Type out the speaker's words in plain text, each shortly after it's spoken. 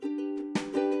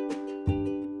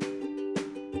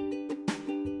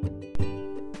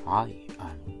Hi,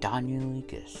 I'm Daniel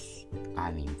Lucas.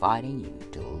 I'm inviting you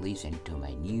to listen to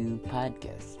my new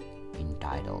podcast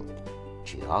entitled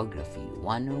Geography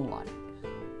 101,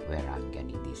 where I'm going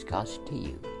to discuss to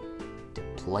you the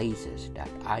places that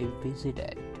I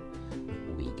visited.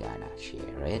 We're gonna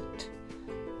share it,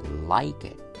 like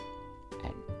it,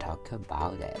 and talk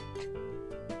about it.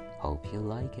 Hope you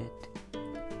like it.